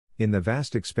In the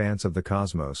vast expanse of the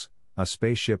cosmos, a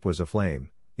spaceship was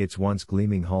aflame, its once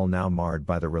gleaming hull now marred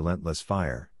by the relentless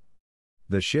fire.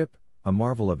 The ship, a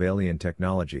marvel of alien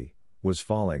technology, was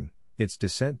falling, its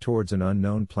descent towards an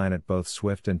unknown planet both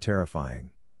swift and terrifying.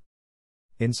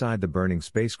 Inside the burning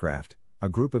spacecraft, a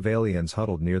group of aliens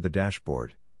huddled near the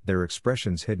dashboard, their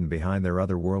expressions hidden behind their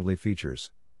otherworldly features.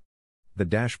 The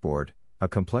dashboard, a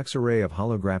complex array of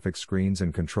holographic screens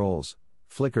and controls,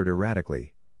 flickered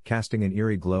erratically, casting an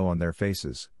eerie glow on their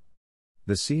faces.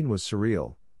 The scene was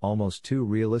surreal, almost too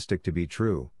realistic to be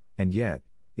true, and yet,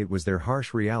 it was their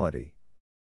harsh reality.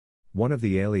 One of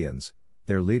the aliens,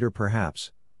 their leader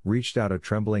perhaps, reached out a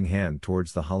trembling hand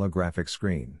towards the holographic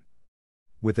screen.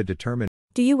 With a determined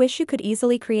Do you wish you could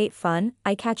easily create fun,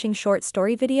 eye-catching short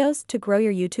story videos to grow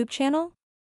your YouTube channel?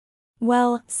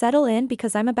 Well, settle in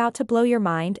because I'm about to blow your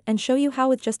mind and show you how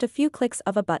with just a few clicks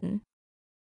of a button.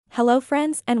 Hello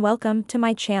friends and welcome to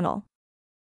my channel.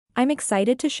 I'm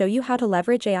excited to show you how to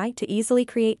leverage AI to easily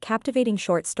create captivating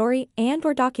short story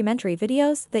and/or documentary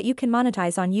videos that you can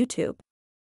monetize on YouTube.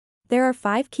 There are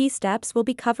 5 key steps we'll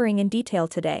be covering in detail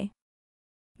today.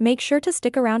 Make sure to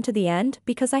stick around to the end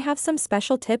because I have some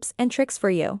special tips and tricks for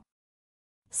you.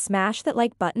 Smash that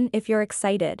like button if you're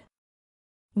excited.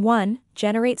 1.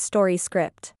 Generate story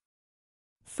script.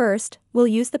 First, we'll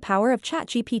use the power of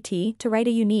ChatGPT to write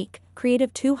a unique,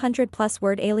 creative 200+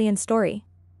 word alien story.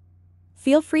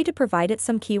 Feel free to provide it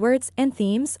some keywords and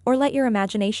themes or let your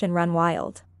imagination run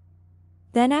wild.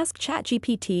 Then ask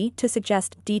ChatGPT to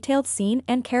suggest detailed scene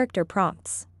and character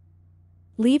prompts.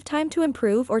 Leave time to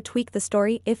improve or tweak the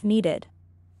story if needed.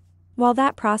 While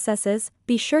that processes,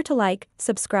 be sure to like,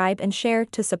 subscribe and share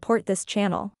to support this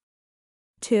channel.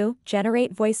 2.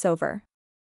 Generate voiceover.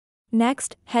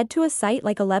 Next, head to a site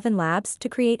like 11 Labs to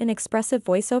create an expressive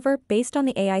voiceover based on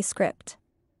the AI script.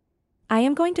 I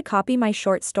am going to copy my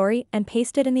short story and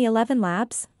paste it in the 11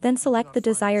 Labs, then select the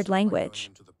desired language.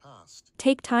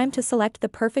 Take time to select the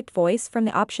perfect voice from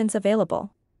the options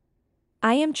available.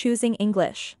 I am choosing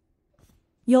English.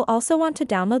 You'll also want to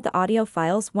download the audio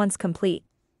files once complete.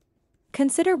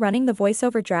 Consider running the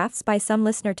voiceover drafts by some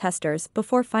listener testers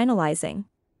before finalizing.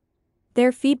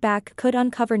 Their feedback could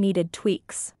uncover needed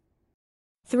tweaks.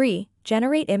 3.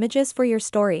 Generate images for your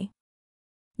story.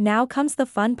 Now comes the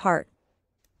fun part.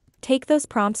 Take those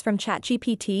prompts from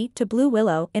ChatGPT to Blue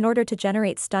Willow in order to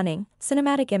generate stunning,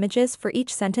 cinematic images for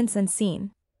each sentence and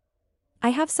scene. I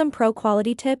have some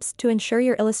pro-quality tips to ensure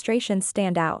your illustrations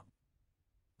stand out.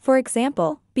 For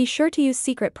example, be sure to use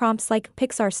secret prompts like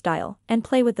Pixar style and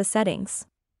play with the settings.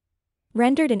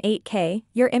 Rendered in 8K,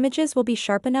 your images will be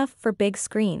sharp enough for big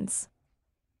screens.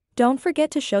 Don't forget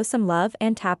to show some love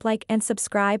and tap like and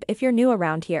subscribe if you're new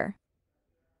around here.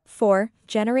 4.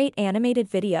 Generate animated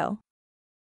video.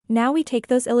 Now we take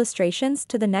those illustrations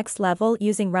to the next level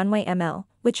using Runway ML,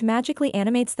 which magically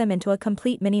animates them into a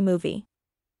complete mini-movie.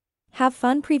 Have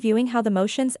fun previewing how the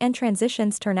motions and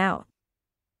transitions turn out.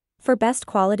 For best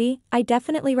quality, I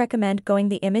definitely recommend going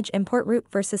the image import route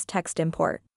versus text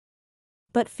import.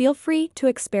 But feel free to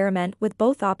experiment with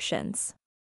both options.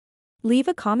 Leave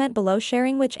a comment below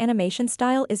sharing which animation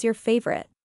style is your favorite.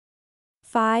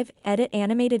 5. Edit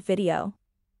animated video.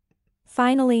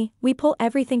 Finally, we pull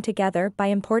everything together by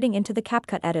importing into the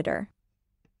CapCut editor.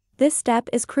 This step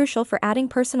is crucial for adding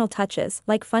personal touches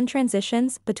like fun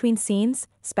transitions between scenes,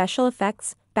 special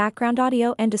effects, background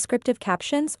audio and descriptive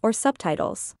captions or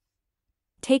subtitles.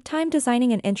 Take time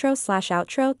designing an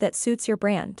intro/outro that suits your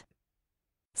brand.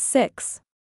 6.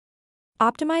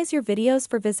 Optimize your videos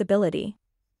for visibility.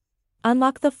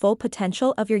 Unlock the full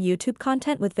potential of your YouTube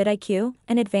content with vidIQ,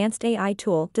 an advanced AI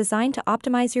tool designed to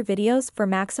optimize your videos for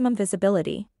maximum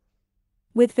visibility.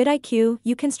 With vidIQ,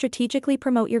 you can strategically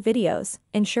promote your videos,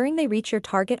 ensuring they reach your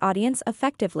target audience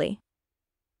effectively.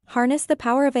 Harness the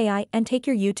power of AI and take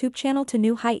your YouTube channel to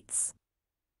new heights.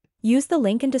 Use the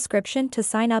link in description to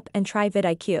sign up and try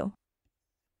vidIQ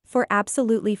for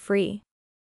absolutely free.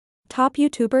 Top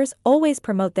YouTubers always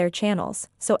promote their channels,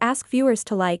 so ask viewers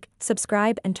to like,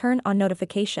 subscribe and turn on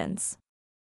notifications.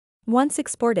 Once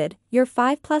exported, your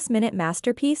 5+ minute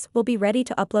masterpiece will be ready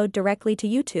to upload directly to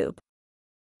YouTube.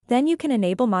 Then you can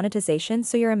enable monetization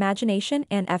so your imagination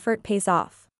and effort pays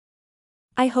off.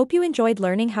 I hope you enjoyed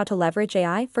learning how to leverage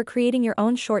AI for creating your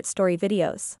own short story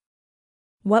videos.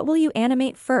 What will you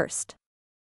animate first?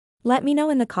 Let me know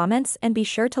in the comments and be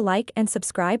sure to like and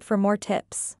subscribe for more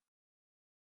tips.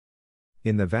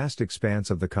 In the vast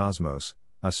expanse of the cosmos,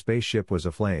 a spaceship was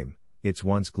aflame, its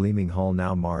once gleaming hull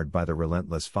now marred by the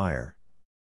relentless fire.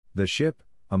 The ship,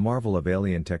 a marvel of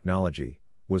alien technology,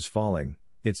 was falling,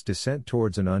 its descent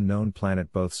towards an unknown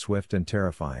planet both swift and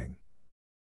terrifying.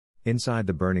 Inside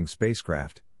the burning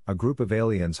spacecraft, a group of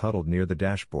aliens huddled near the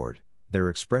dashboard, their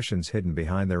expressions hidden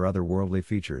behind their otherworldly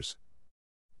features.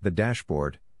 The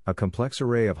dashboard, a complex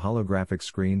array of holographic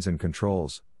screens and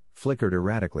controls, flickered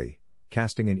erratically,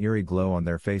 casting an eerie glow on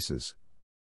their faces.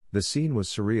 The scene was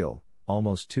surreal,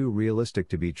 almost too realistic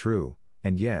to be true,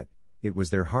 and yet, it was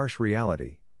their harsh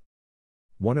reality.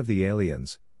 One of the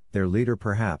aliens, their leader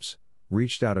perhaps,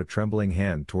 reached out a trembling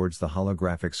hand towards the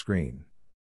holographic screen.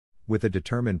 With a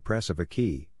determined press of a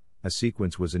key, a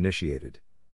sequence was initiated.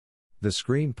 The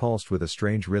screen pulsed with a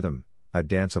strange rhythm, a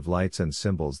dance of lights and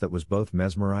symbols that was both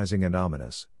mesmerizing and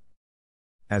ominous.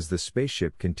 As the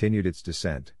spaceship continued its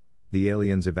descent, the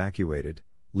aliens evacuated,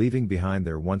 leaving behind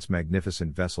their once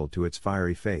magnificent vessel to its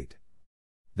fiery fate.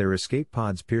 Their escape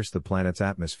pods pierced the planet's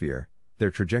atmosphere,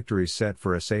 their trajectories set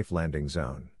for a safe landing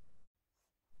zone.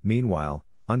 Meanwhile,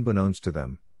 unbeknownst to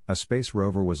them, a space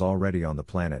rover was already on the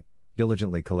planet,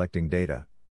 diligently collecting data.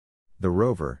 The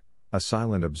rover, a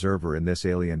silent observer in this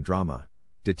alien drama,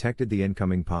 detected the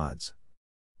incoming pods.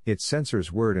 Its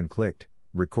sensors whirred and clicked,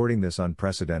 recording this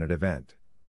unprecedented event.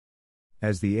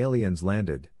 As the aliens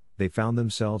landed, they found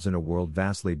themselves in a world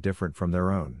vastly different from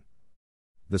their own.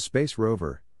 The space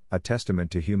rover, a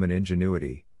testament to human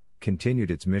ingenuity,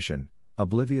 continued its mission,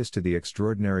 oblivious to the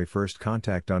extraordinary first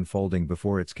contact unfolding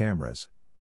before its cameras.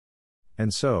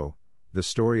 And so, the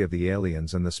story of the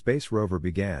aliens and the space rover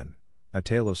began, a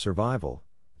tale of survival,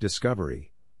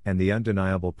 discovery, and the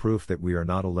undeniable proof that we are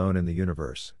not alone in the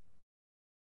universe.